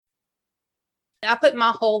I put my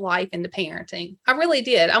whole life into parenting. I really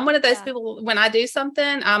did. I'm one of those people, when I do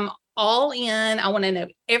something, I'm all in. I want to know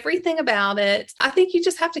everything about it. I think you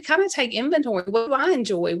just have to kind of take inventory. What do I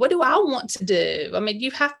enjoy? What do I want to do? I mean, you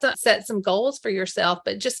have to set some goals for yourself,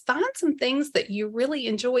 but just find some things that you really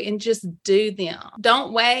enjoy and just do them.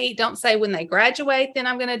 Don't wait. Don't say when they graduate, then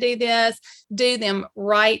I'm going to do this. Do them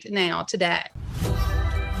right now, today.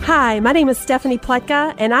 Hi, my name is Stephanie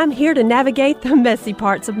Pletka, and I'm here to navigate the messy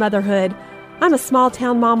parts of motherhood. I'm a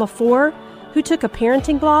small-town mom of 4 who took a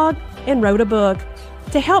parenting blog and wrote a book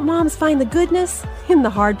to help moms find the goodness in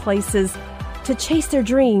the hard places, to chase their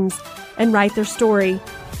dreams and write their story.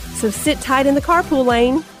 So sit tight in the carpool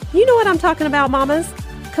lane. You know what I'm talking about, mamas.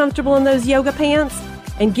 Comfortable in those yoga pants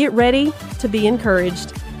and get ready to be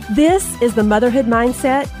encouraged. This is the Motherhood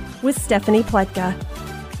Mindset with Stephanie Pletka.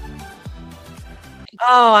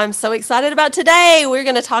 Oh, I'm so excited about today. We're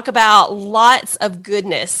going to talk about lots of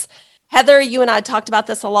goodness. Heather, you and I talked about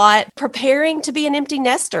this a lot. Preparing to be an empty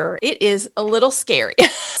nester. It is a little scary.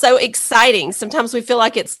 So exciting. Sometimes we feel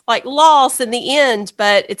like it's like loss in the end,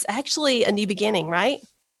 but it's actually a new beginning, right?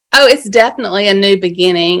 Oh, it's definitely a new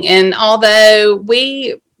beginning. And although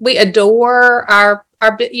we adore our,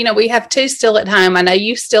 we have 2 still at home. I know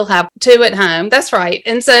you still have 2 at home. That's right.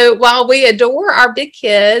 And so while we adore our big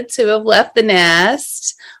kids who have left the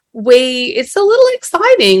nest, it's a little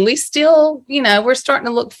exciting. We still, we're starting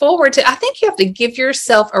to look forward to. I think you have to give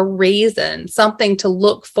yourself a reason, something to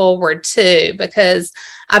look forward to, because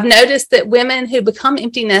I've noticed that women who become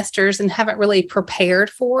empty nesters and haven't really prepared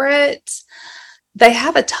for it, they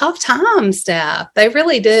have a tough time, Steph. They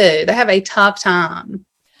really do. They have a tough time.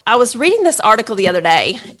 I was reading this article the other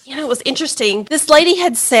day. It was interesting. This lady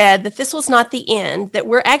had said that this was not the end, that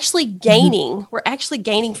we're actually gaining. Mm-hmm. We're actually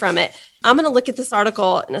gaining from it. I'm going to look at this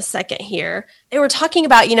article in a second here. They were talking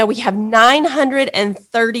about, we have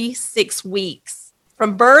 936 weeks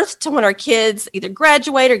from birth to when our kids either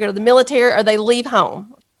graduate or go to the military or they leave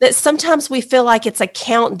home. That sometimes we feel like it's a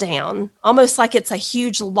countdown, almost like it's a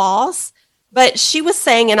huge loss. But she was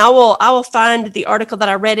saying, and I will find the article that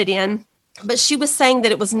I read it in, but she was saying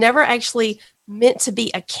that it was never actually meant to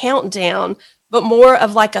be a countdown, but more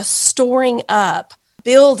of like a storing up,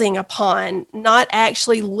 building upon, not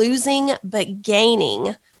actually losing, but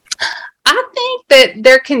gaining. I think that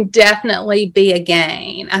there can definitely be a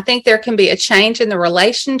gain. I think there can be a change in the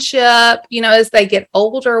relationship, as they get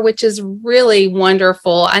older, which is really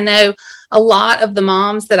wonderful. I know a lot of the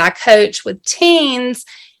moms that I coach with teens,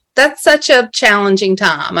 that's such a challenging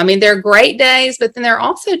time. I mean, there are great days, but then there are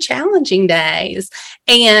also challenging days.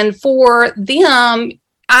 And for them,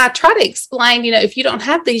 I try to explain, if you don't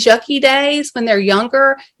have these yucky days when they're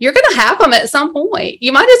younger, you're going to have them at some point.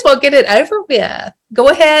 You might as well get it over with. Go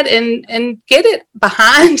ahead and get it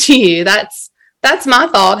behind you. That's my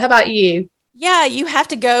thought. How about you? Yeah, you have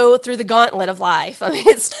to go through the gauntlet of life. I mean,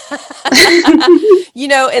 it's,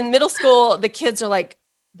 in middle school, the kids are like,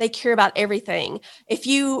 they care about everything. If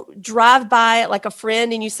you drive by like a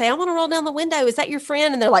friend and you say, I want to roll down the window, is that your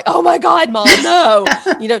friend? And they're like, oh my God, Mom, no,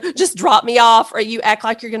 just drop me off. Or you act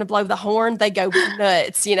like you're going to blow the horn. They go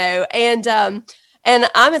nuts, and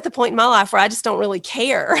I'm at the point in my life where I just don't really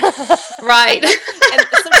care. Right. And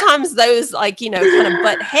sometimes those kind of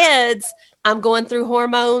butt heads, I'm going through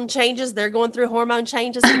hormone changes. They're going through hormone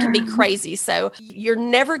changes. It can be crazy. So you're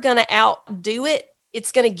never going to outdo it.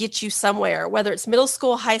 It's going to get you somewhere, whether it's middle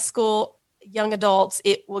school, high school, young adults,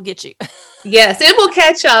 it will get you. Yes, it will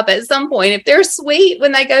catch up at some point. If they're sweet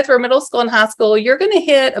when they go through middle school and high school, you're going to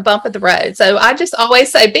hit a bump at the road. So I just always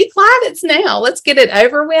say, be glad it's now. Let's get it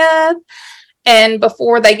over with. And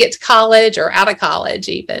before they get to college or out of college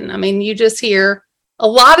even. I mean, you just hear a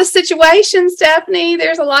lot of situations, Stephanie.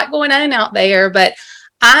 There's a lot going on out there. But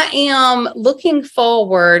I am looking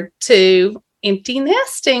forward to empty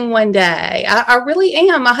nesting one day. I really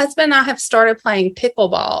am. My husband and I have started playing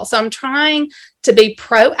pickleball. So I'm trying to be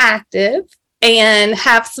proactive and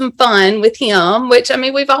have some fun with him, which,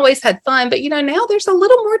 we've always had fun, but now there's a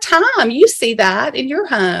little more time. You see that in your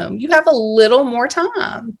home. You have a little more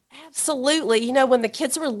time. Absolutely. When the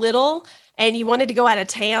kids were little and you wanted to go out of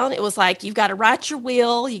town, it was like, you've got to write your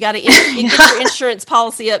will. You got to get your insurance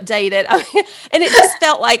policy updated. And it just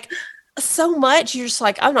felt like so much, you're just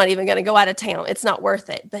like, I'm not even going to go out of town. It's not worth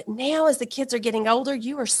it. But now as the kids are getting older,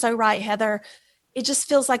 you are so right, Heather. It just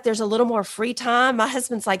feels like there's a little more free time. My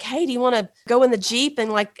husband's like, hey, do you want to go in the Jeep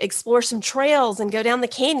and explore some trails and go down the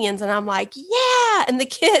canyons? And I'm like, yeah. And the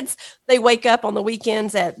kids, they wake up on the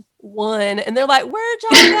weekends at 1 and they're like, where'd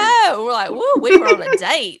y'all go? And we're like, whoa, we were on a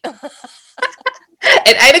date.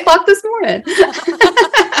 At 8:00 this morning.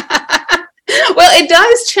 Well, it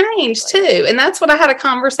does change too. And that's what I had a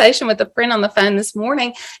conversation with a friend on the phone this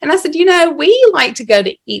morning. And I said, we like to go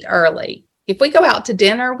to eat early. If we go out to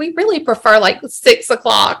dinner, we really prefer like 6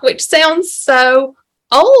 o'clock, which sounds so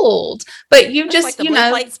old, but you just, like the blue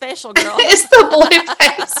plate special, girl. It's the blue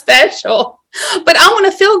plate special. But I want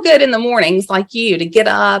to feel good in the mornings like you to get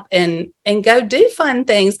up and go do fun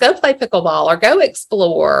things, go play pickleball or go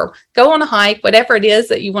explore, go on a hike, whatever it is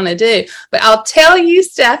that you want to do. But I'll tell you,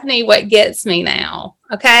 Stephanie, what gets me now.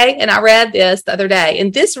 Okay. And I read this the other day,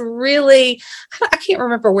 and this really, I can't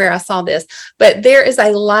remember where I saw this, but there is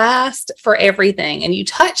a last for everything. And you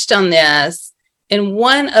touched on this in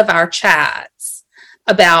one of our chats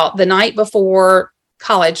about the night before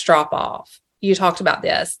college drop off. You talked about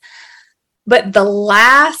this. But the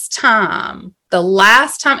last time,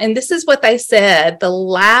 and this is what they said, the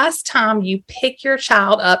last time you pick your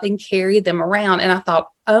child up and carry them around. And I thought,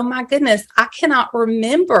 oh my goodness, I cannot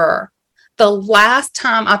remember the last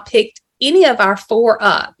time I picked any of our 4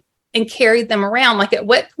 up and carried them around. Like, at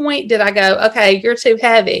what point did I go, okay, you're too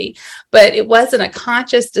heavy? But it wasn't a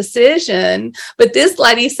conscious decision. But this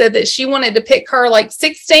lady said that she wanted to pick her like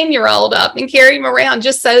 16-year-old up and carry him around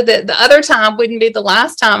just so that the other time wouldn't be the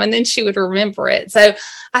last time, and then she would remember it. So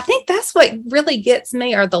I think that's what really gets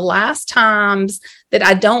me, are the last times that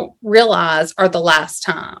I don't realize are the last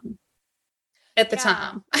time at the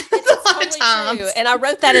time. It's a lot of times. True. And I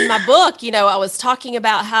wrote that in my book. I was talking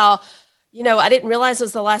about how, I didn't realize it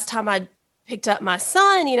was the last time I picked up my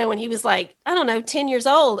son, when he was like, 10 years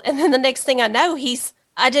old. And then the next thing I know,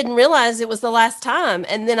 I didn't realize it was the last time.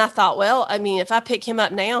 And then I thought, well, if I pick him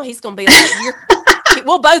up now, he's going to be like,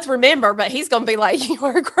 we'll both remember, but he's going to be like, you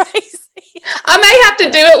are crazy. I may have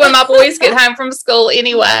to do it when my boys get home from school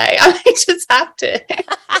anyway. I may just have to.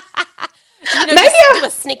 Maybe I'll do a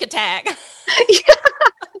sneak attack. Yeah.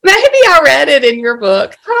 Maybe I read it in your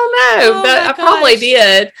book. I don't know, but I probably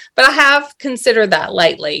did. But I have considered that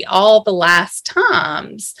lately, all the last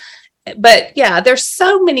times. But yeah, there's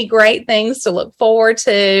so many great things to look forward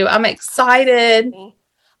to. I'm excited.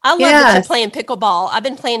 I love that you're playing pickleball. I've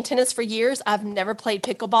been playing tennis for years. I've never played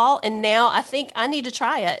pickleball, and now I think I need to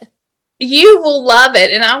try it. You will love it.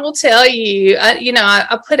 And I will tell you,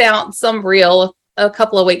 I put out some reel a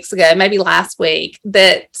couple of weeks ago, maybe last week,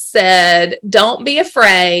 that said, don't be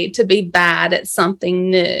afraid to be bad at something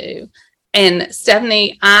new. And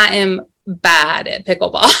Stephanie, I am bad at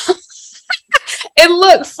pickleball. And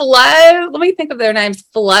look, Flo, let me think of their names.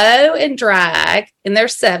 Flo and Drag in their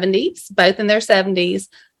 70s, both in their 70s,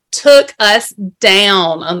 took us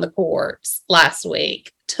down on the courts last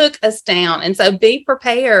week, took us down. And so be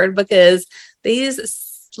prepared, because these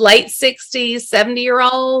late 60s,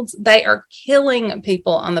 70-year-olds, they are killing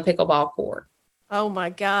people on the pickleball court. Oh my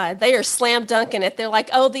God. They are slam dunking it. They're like,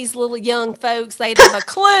 oh, these little young folks, they don't have a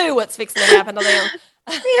clue what's fixing to happen to them.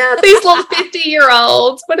 Yeah, these little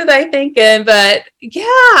 50-year-olds, what are they thinking? But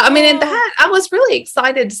yeah, and that, I was really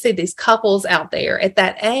excited to see these couples out there at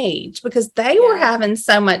that age, because they were having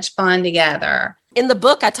so much fun together. In the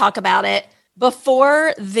book, I talk about it.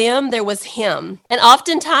 Before them, there was him. And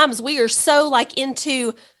oftentimes we are so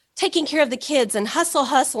into taking care of the kids and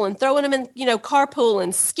hustle and throwing them in, carpool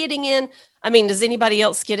and skidding in. Does anybody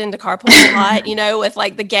else skid into carpool a lot,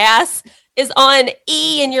 with the gas is on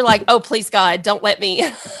E and you're like, oh, please God, don't let me.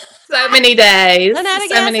 So many days. Run out of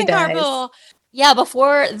gas in carpool. Yeah,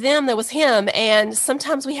 before them, there was him. And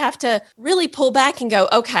sometimes we have to really pull back and go,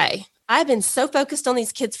 okay, I've been so focused on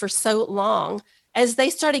these kids for so long. As they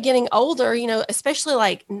started getting older, especially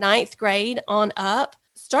like 9th grade on up,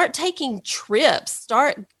 start taking trips,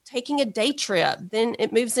 start taking a day trip. Then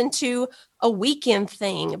it moves into a weekend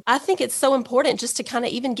thing. I think it's so important just to kind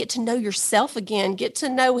of even get to know yourself again, get to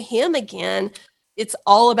know him again. It's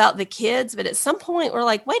all about the kids. But at some point we're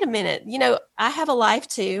like, wait a minute, I have a life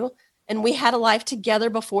too. And we had a life together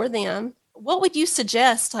before them. What would you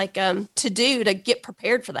suggest to do to get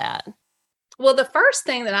prepared for that? Well, the first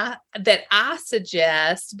thing that I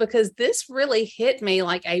suggest, because this really hit me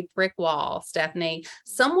like a brick wall, Stephanie,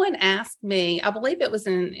 someone asked me, I believe it was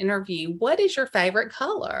in an interview, what is your favorite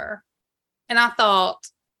color? And I thought,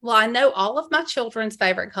 well, I know all of my children's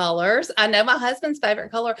favorite colors. I know my husband's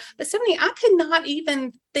favorite color, but Stephanie, I could not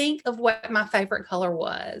even think of what my favorite color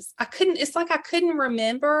was. It's like I couldn't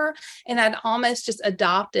remember, and I'd almost just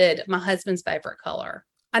adopted my husband's favorite color.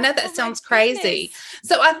 I know that sounds crazy.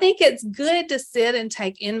 So I think it's good to sit and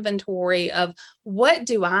take inventory of, what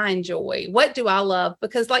do I enjoy? What do I love?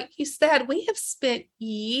 Because like you said, we have spent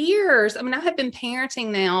years. I have been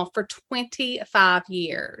parenting now for 25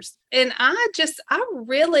 years. And I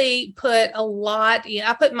really put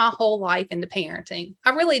I put my whole life into parenting.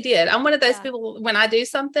 I really did. I'm one of those people, when I do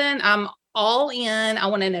something, I'm all in. I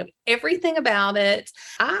want to know everything about it.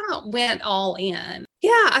 I went all in.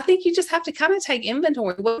 Yeah, I think you just have to kind of take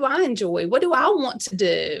inventory. What do I enjoy? What do I want to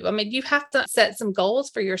do? I mean, you have to set some goals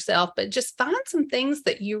for yourself, but just find some things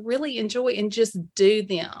that you really enjoy and just do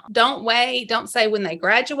them. Don't wait. Don't say when they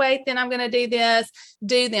graduate, then I'm going to do this.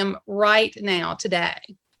 Do them right now, today.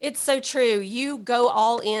 It's so true. You go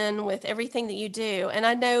all in with everything that you do. And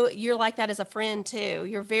I know you're like that as a friend too.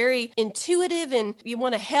 You're very intuitive and you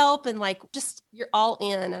want to help and like just you're all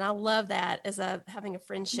in. And I love that as having a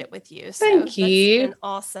friendship with you. So Thank you. That's been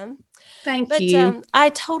awesome. Thank you. I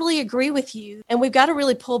totally agree with you. And we've got to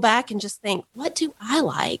really pull back and just think, what do I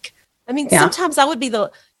like? I mean, sometimes I would be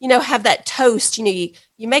have that toast, you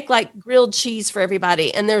make like grilled cheese for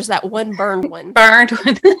everybody and there's that one burned one. Burned one.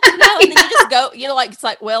 And then you just go, it's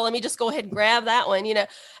like, well, let me just go ahead and grab that one, And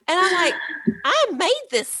I'm like, I made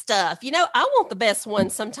this stuff, I want the best one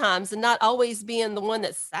sometimes and not always being the one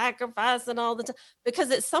that's sacrificing all the time,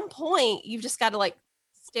 because at some point you've just got to like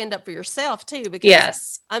stand up for yourself too. Because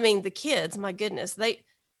yes, I mean, the kids, my goodness,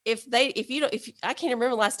 if I can't remember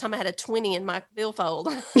the last time I had a 20 in my billfold.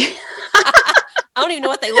 I don't even know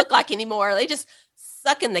what they look like anymore. They just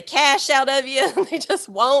sucking the cash out of you. They just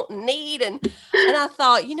want and need. And I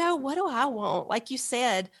thought, what do I want? Like you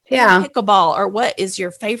said, pickleball, or what is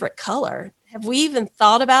your favorite color? Have we even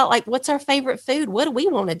thought about like, what's our favorite food? What do we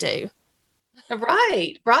want to do?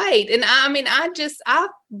 Right. And I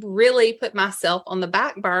really put myself on the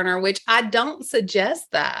back burner, which I don't suggest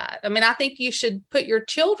that. I mean, I think you should put your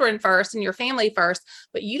children first and your family first,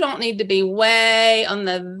 but you don't need to be way on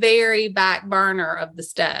the very back burner of the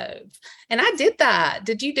stove. And I did that.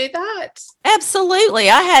 Did you do that? Absolutely.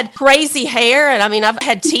 I had crazy hair. And I mean, I've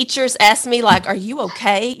had teachers ask me like, are you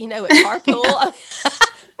okay? At carpool.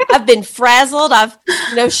 I've been frazzled. I've,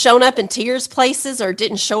 shown up in tears places or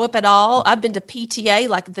didn't show up at all. I've been to PTA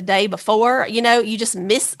like the day before, you just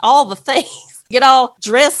miss all the things. Get all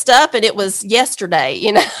dressed up and it was yesterday,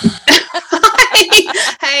 Hey,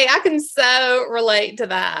 I can so relate to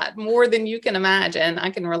that more than you can imagine. I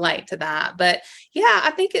can relate to that. But yeah,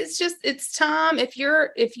 I think it's time if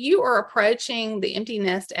you are approaching the empty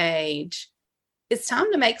nest age, it's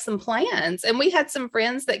time to make some plans. And we had some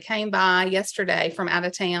friends that came by yesterday from out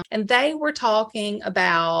of town, and they were talking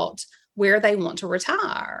about where they want to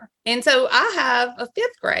retire. And so I have a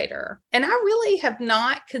 5th grader, and I really have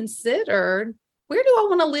not considered, where do I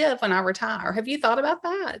want to live when I retire? Have you thought about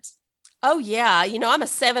that? Oh, yeah. I'm a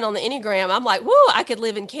 7 on the Enneagram. I'm like, whoo, I could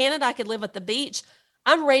live in Canada. I could live at the beach.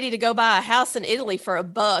 I'm ready to go buy a house in Italy for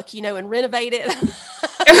 $1, and renovate it.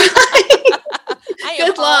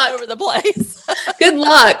 Good luck. All over the place. Good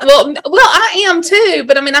luck. Well, I am too,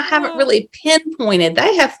 but I mean, I haven't really pinpointed.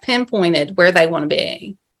 They have pinpointed where they want to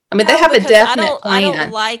be. I mean, they have a definite plan. I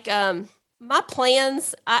don't like my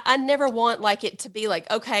plans. I never want like it to be like,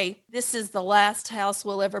 okay, this is the last house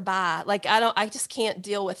we'll ever buy. Like, I just can't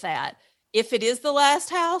deal with that. If it is the last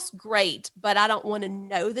house, great, but I don't want to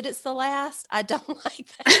know that it's the last. I don't like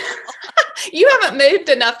that. You haven't moved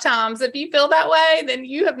enough times. If you feel that way, then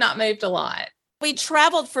you have not moved a lot. We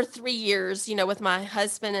traveled for 3 years, with my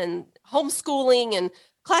husband and homeschooling and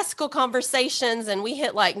classical conversations. And we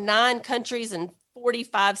hit like 9 countries and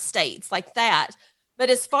 45 states like that. But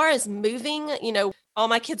as far as moving, all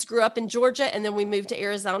my kids grew up in Georgia and then we moved to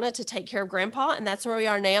Arizona to take care of grandpa. And that's where we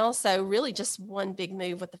are now. So really just one big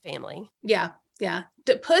move with the family. Yeah. Yeah.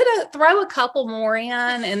 Throw a couple more in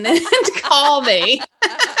and then call me.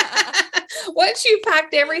 Once you've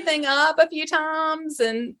packed everything up a few times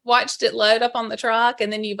and watched it load up on the truck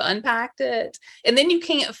and then you've unpacked it and then you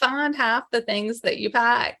can't find half the things that you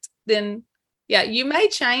packed, then yeah, you may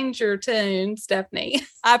change your tune, Stephanie.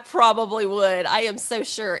 I probably would. I am so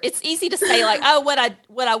sure. It's easy to say like, oh, what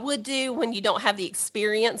I would do when you don't have the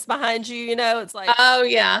experience behind you, it's like, oh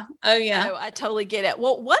yeah. I totally get it.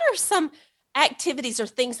 Well, what are some activities or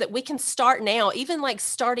things that we can start now, even like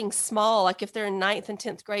starting small, like if they're in 9th and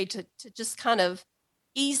 10th grade to just kind of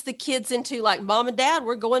ease the kids into like, mom and dad,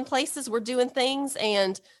 we're going places, we're doing things,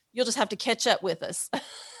 and you'll just have to catch up with us.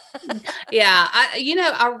 Yeah.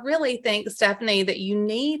 I really think, Stephanie, that you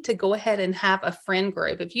need to go ahead and have a friend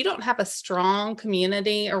group. If you don't have a strong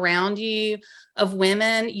community around you of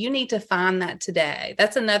women, you need to find that today.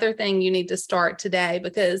 That's another thing you need to start today,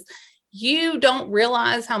 because you don't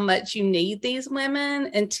realize how much you need these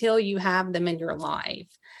women until you have them in your life.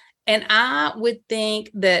 And I would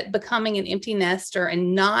think that becoming an empty nester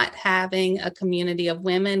and not having a community of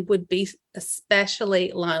women would be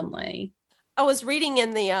especially lonely. I was reading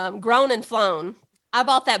in the Grown and Flown. I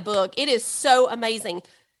bought that book. It is so amazing.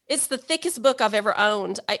 It's the thickest book I've ever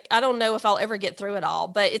owned. I don't know if I'll ever get through it all,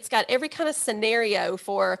 but it's got every kind of scenario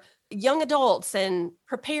for young adults and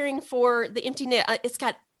preparing for the empty nest. It's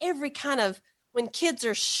got every kind of, when kids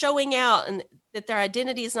are showing out and that their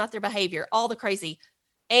identity is not their behavior, all the crazy.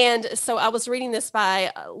 And so I was reading this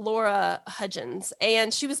by Laura Hudgens,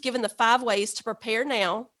 and she was given the 5 ways to prepare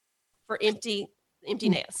now for empty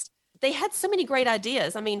nest. They had so many great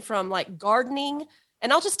ideas. I mean, from like gardening,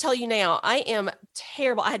 and I'll just tell you now, I am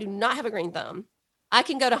terrible. I do not have a green thumb. I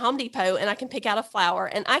can go to Home Depot and I can pick out a flower,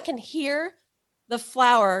 and I can hear the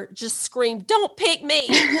flower just scream, "Don't pick me.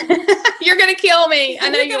 You're going to kill me. I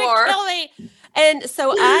know you are. Kill me." And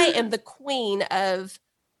so I am the queen of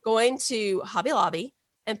going to Hobby Lobby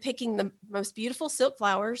and picking the most beautiful silk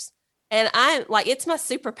flowers. And I'm like, it's my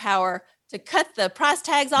superpower to cut the price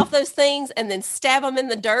tags off those things and then stab them in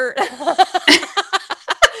the dirt.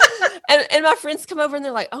 and my friends come over and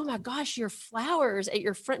they're like, "Oh my gosh, your flowers at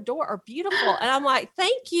your front door are beautiful." And I'm like,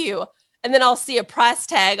 "Thank you." And then I'll see a price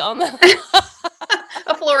tag on the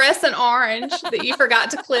a fluorescent orange that you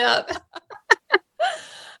forgot to clip.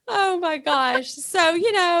 Oh my gosh. So,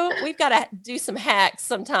 we've got to do some hacks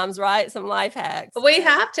sometimes, right? Some life hacks. We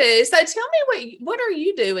have to. So tell me what are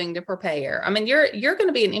you doing to prepare? I mean, you're going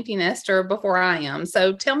to be an empty nester before I am.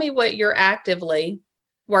 So tell me what you're actively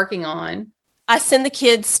working on. I send the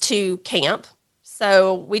kids to camp.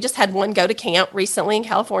 So we just had one go to camp recently in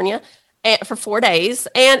California for 4 days.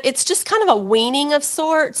 And it's just kind of a weaning of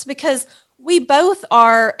sorts because we both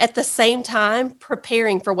are at the same time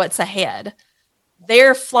preparing for what's ahead.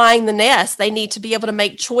 They're flying the nest. They need to be able to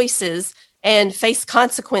make choices and face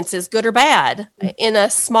consequences, good or bad, in a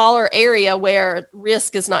smaller area where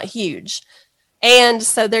risk is not huge. And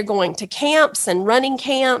so they're going to camps and running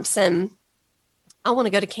camps, and I want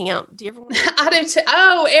to go to camp. Do you ever want to? I do too.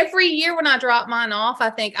 Oh, every year when I drop mine off,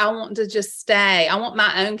 I think I want to just stay. I want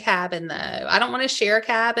my own cabin, though. I don't want to share a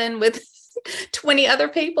cabin with 20 other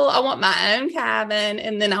people. I want my own cabin,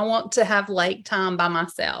 and then I want to have lake time by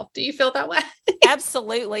myself. Do you feel that way?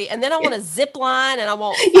 Absolutely. And then I want to zip line, and I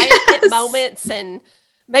want fire pit moments, and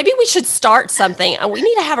maybe we should start something. We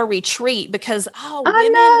need to have a retreat because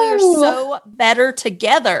women, we're so better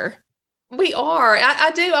together. We are.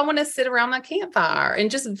 I do. I want to sit around my campfire and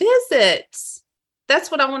just visit. That's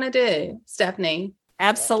what I want to do, Stephanie.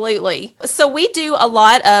 Absolutely. So we'll do a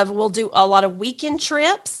lot of weekend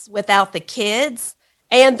trips without the kids,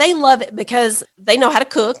 and they love it because they know how to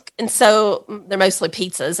cook. And so they're mostly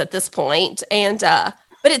pizzas at this point. And,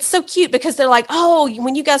 but it's so cute because they're like, "Oh,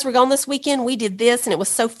 when you guys were gone this weekend, we did this and it was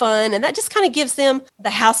so fun." And that just kind of gives them the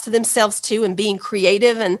house to themselves too, and being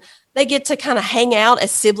creative, and they get to kind of hang out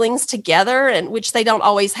as siblings together, and which they don't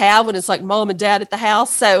always have when it's like mom and dad at the house.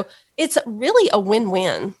 So it's really a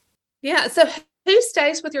win-win. Yeah. So who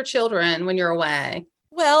stays with your children when you're away?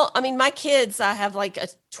 Well, I mean, my kids, I have like a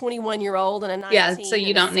 21-year-old and a 19. Yeah, so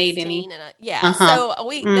you don't need any. So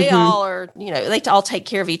they all are, they all take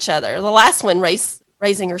care of each other. The last one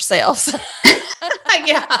raising herself.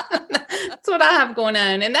 Yeah, that's what I have going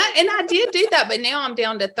on. And I did do that, but now I'm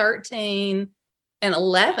down to 13 and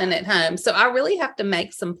 11 at home. So I really have to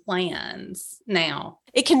make some plans now.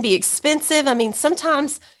 It can be expensive. I mean,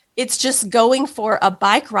 sometimes it's just going for a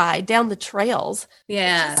bike ride down the trails.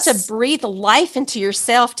 Yes. Just to breathe life into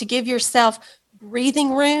yourself, to give yourself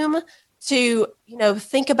breathing room to,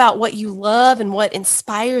 think about what you love and what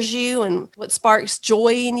inspires you and what sparks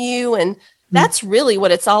joy in you. And that's really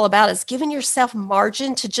what it's all about, is giving yourself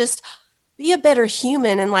margin to just be a better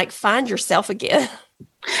human and like find yourself again.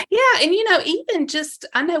 Yeah. And, even just,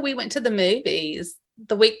 I know we went to the movies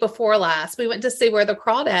the week before last. We went to see Where the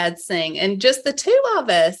Crawdads Sing, and just the two of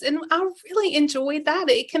us. And I really enjoyed that.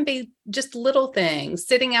 It can be just little things,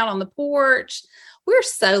 sitting out on the porch. We're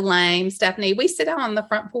so lame, Stephanie. We sit out on the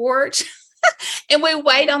front porch and we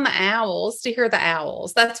wait on the owls to hear the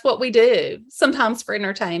owls. That's what we do sometimes for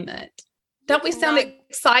entertainment. Don't we sound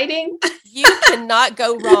exciting? You cannot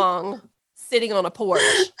go wrong sitting on a porch.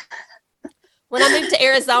 When I moved to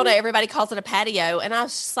Arizona, everybody calls it a patio. And I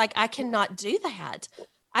was just like, I cannot do that.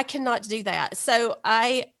 I cannot do that. So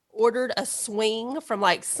I ordered a swing from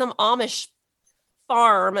like some Amish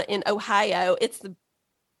farm in Ohio. It's the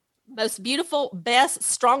most beautiful, best,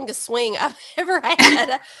 strongest swing I've ever had.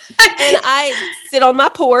 And I sit on my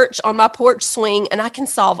porch swing, and I can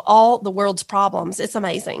solve all the world's problems. It's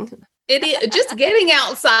amazing. It is just getting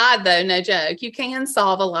outside, though. No joke. You can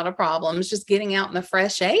solve a lot of problems just getting out in the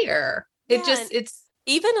fresh air. It's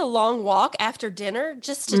even a long walk after dinner,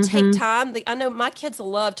 just to take time. I know my kids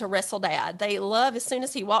love to wrestle dad. They love, as soon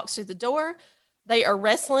as he walks through the door, they are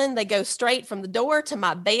wrestling. They go straight from the door to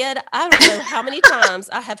my bed. I don't know how many times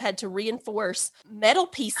I have had to reinforce metal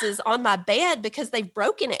pieces on my bed because they've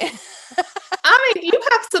broken it. I'm I mean, you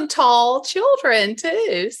have some tall children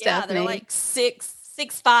too, Yeah, they're Stephanie. like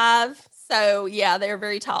 6'5". So yeah, they're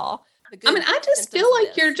very tall. I mean, I just feel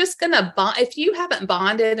like you're just going to bond. If you haven't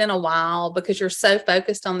bonded in a while because you're so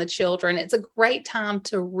focused on the children, it's a great time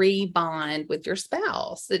to rebond with your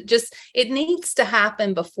spouse. It needs to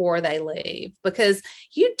happen before they leave, because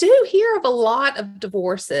you do hear of a lot of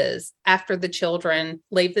divorces after the children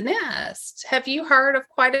leave the nest. Have you heard of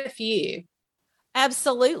quite a few?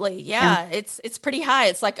 Absolutely. Yeah. It's pretty high.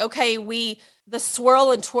 It's like, okay, the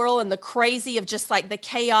swirl and twirl and the crazy of just like the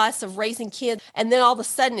chaos of raising kids. And then all of a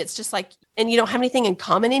sudden it's just like, and you don't have anything in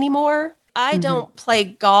common anymore. I don't play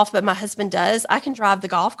golf, but my husband does. I can drive the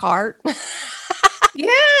golf cart.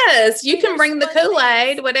 Yes, you can bring the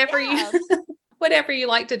Kool-Aid, whatever you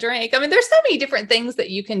like to drink. I mean, there's so many different things that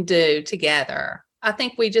you can do together. I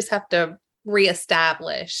think we just have to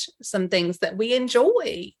reestablish some things that we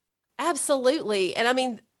enjoy. Absolutely. And I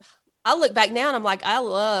mean, I look back now and I'm like,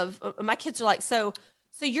 my kids are like, so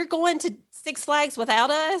you're going to Six Flags without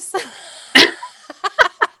us?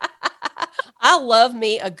 I love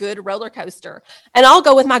me a good roller coaster, and I'll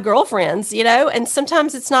go with my girlfriends, and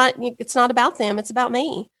sometimes it's not about them. It's about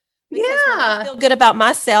me. Because when I feel good about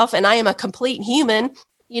myself and I am a complete human,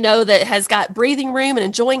 that has got breathing room and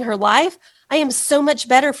enjoying her life, I am so much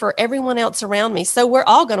better for everyone else around me. So we're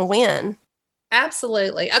all going to win.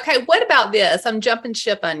 Absolutely. Okay. What about this? I'm jumping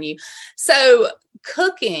ship on you. So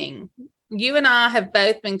cooking, you and I have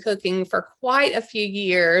both been cooking for quite a few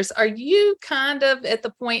years. Are you kind of at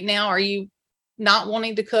the point now, are you not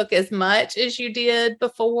wanting to cook as much as you did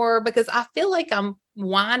before? Because I feel like I'm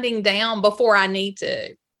winding down before I need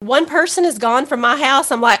to. One person is gone from my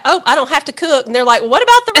house. I'm like, oh, I don't have to cook. And they're like, what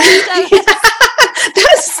about the rest of it?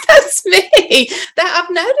 That's me. I've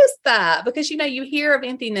noticed that, because you hear of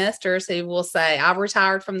empty nesters who will say, I've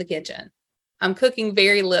retired from the kitchen. I'm cooking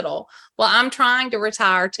very little. Well, I'm trying to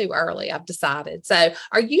retire too early, I've decided. So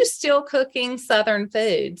are you still cooking Southern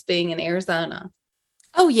foods, being in Arizona?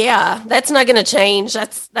 Oh yeah, that's not going to change.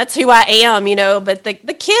 That's who I am, but the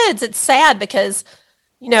kids, it's sad because,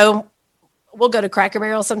 we'll go to Cracker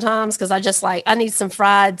Barrel sometimes because I need some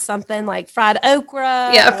fried something like fried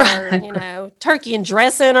okra, or turkey and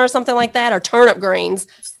dressing or something like that, or turnip greens.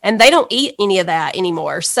 And they don't eat any of that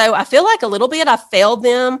anymore. So I feel like a little bit I failed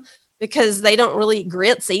them because they don't really eat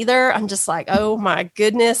grits either. I'm just like, oh my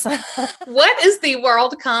goodness. What is the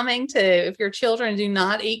world coming to if your children do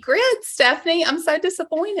not eat grits, Stephanie? I'm so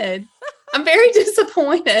disappointed. I'm very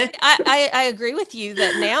disappointed. I agree with you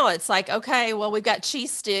that now it's like, okay, well, we've got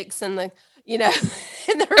cheese sticks and in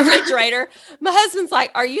the refrigerator. My husband's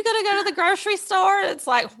like, are you going to go to the grocery store? It's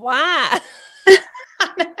like, why?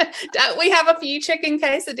 Don't we have a few chicken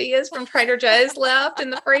quesadillas from Trader Joe's left in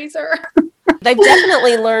the freezer? They've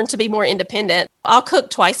definitely learned to be more independent. I'll cook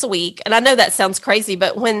twice a week. And I know that sounds crazy,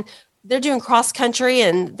 but when they're doing cross country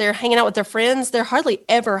and they're hanging out with their friends, they're hardly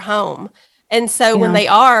ever home. And so when they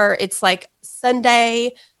are, it's like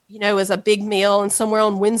Sunday, is a big meal, and somewhere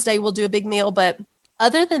on Wednesday we'll do a big meal. But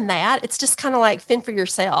other than that, it's just kind of like fend for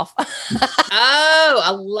yourself. Oh, I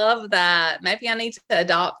love that. Maybe I need to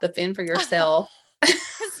adopt the fend for yourself. Because,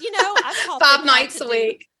 I call 5 nights a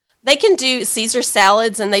week. They can do Caesar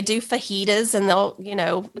salads and they do fajitas, and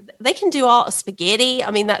they can do all spaghetti. I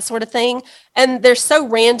mean, that sort of thing. And they're so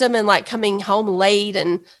random and like coming home late,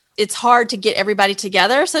 and it's hard to get everybody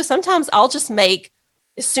together. So sometimes I'll just make,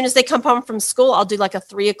 as soon as they come home from school, I'll do like a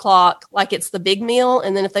 3:00, like it's the big meal.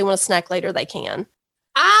 And then if they want to snack later, they can.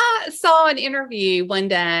 I saw an interview one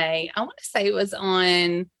day. I want to say it was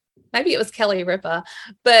on, maybe it was Kelly Ripa,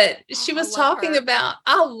 but she was talking about,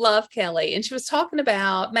 I love Kelly. And she was talking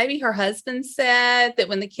about, maybe her husband said that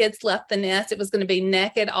when the kids left the nest, it was going to be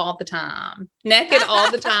naked all the time. Naked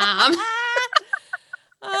all the time.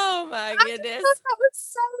 Oh my goodness.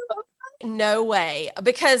 No way.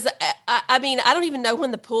 Because I mean, I don't even know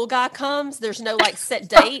when the pool guy comes. There's no like set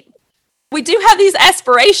date. We do have these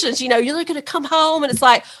aspirations, you're going to come home and it's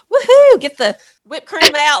like, woohoo, get the whipped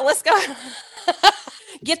cream out. Let's go.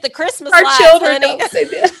 Get the Christmas lights, children honey. Don't say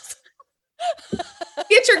this.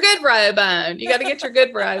 Get your good robe on. You got to get your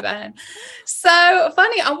good robe on. So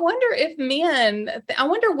funny. I wonder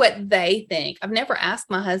what they think. I've never asked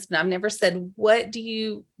my husband. I've never said, what do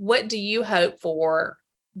you hope for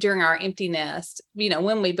during our empty nest?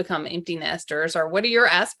 When we become empty nesters, or what are your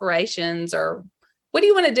aspirations, or what do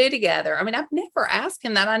you want to do together? I mean, I've never asked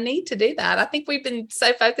him that. I need to do that. I think we've been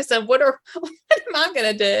so focused on what am I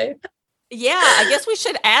going to do? Yeah, I guess we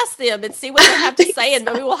should ask them and see what they have to say, and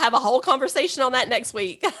maybe we'll have a whole conversation on that next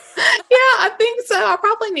week. Yeah, I think so. I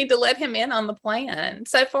probably need to let him in on the plan.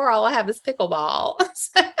 So far, all I have is pickleball.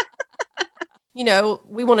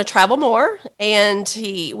 we want to travel more, and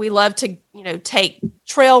we love to, take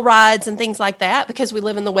trail rides and things like that because we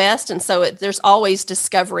live in the West. And so there's always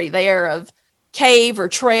discovery there of cave or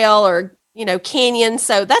trail or, canyon.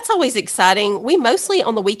 So that's always exciting. We mostly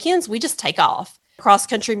on the weekends, we just take off. Cross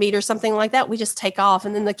country meet or something like that. We just take off,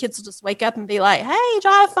 and then the kids will just wake up and be like, hey,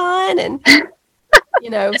 drive fun. And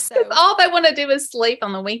so all they want to do is sleep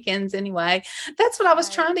on the weekends anyway. That's what I was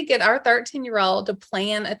trying to get our 13-year-old to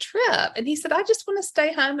plan a trip. And he said, I just want to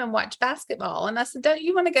stay home and watch basketball. And I said, don't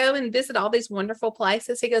you want to go and visit all these wonderful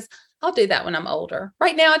places? He goes, I'll do that when I'm older.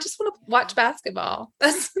 Right now, I just want to watch basketball.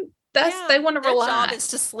 They want to relax. Their job is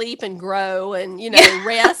to sleep and grow and,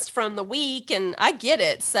 rest from the week. And I get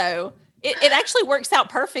it. So it actually works out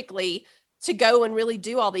perfectly to go and really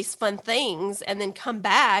do all these fun things and then come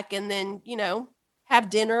back and then, have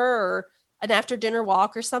dinner or an after dinner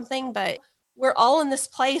walk or something. But we're all in this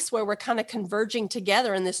place where we're kind of converging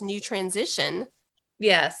together in this new transition.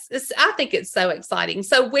 Yes, I think it's so exciting.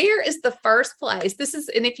 So where is the first place?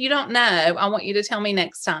 And if you don't know, I want you to tell me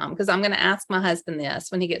next time, because I'm going to ask my husband this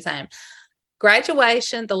when he gets home.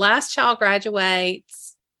 Graduation, the last child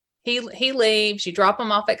graduates, he leaves, you drop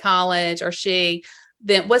him off at college or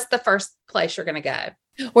then what's the first place you're going to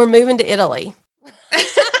go? We're moving to Italy.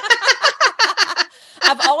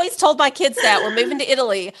 I've always told my kids that we're moving to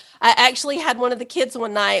Italy. I actually had one of the kids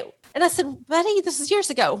one night and I said, buddy, this is years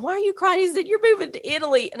ago. Why are you crying? He said, you're moving to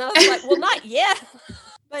Italy. And I was like, well, not yet.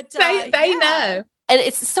 But they know. And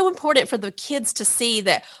it's so important for the kids to see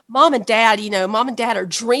that mom and dad are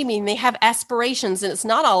dreaming. They have aspirations and it's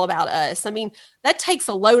not all about us. I mean, that takes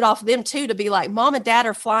a load off them too, to be like, mom and dad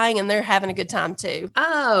are flying and they're having a good time too.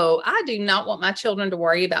 Oh, I do not want my children to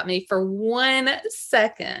worry about me for 1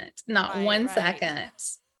 second. Not one second.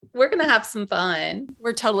 We're going to have some fun.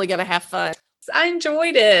 We're totally going to have fun. I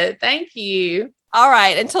enjoyed it. Thank you. All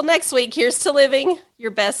right. Until next week, here's to living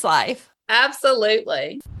your best life.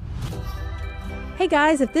 Absolutely. Hey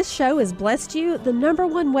guys, if this show has blessed you, the number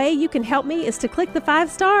one way you can help me is to click the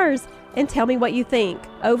 5 stars and tell me what you think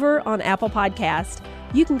over on Apple Podcast.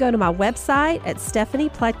 You can go to my website at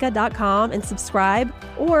stephaniepletka.com and subscribe,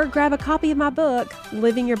 or grab a copy of my book,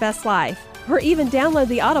 Living Your Best Life, or even download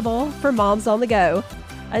the Audible for moms on the go.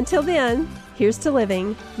 Until then, here's to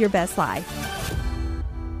living your best life.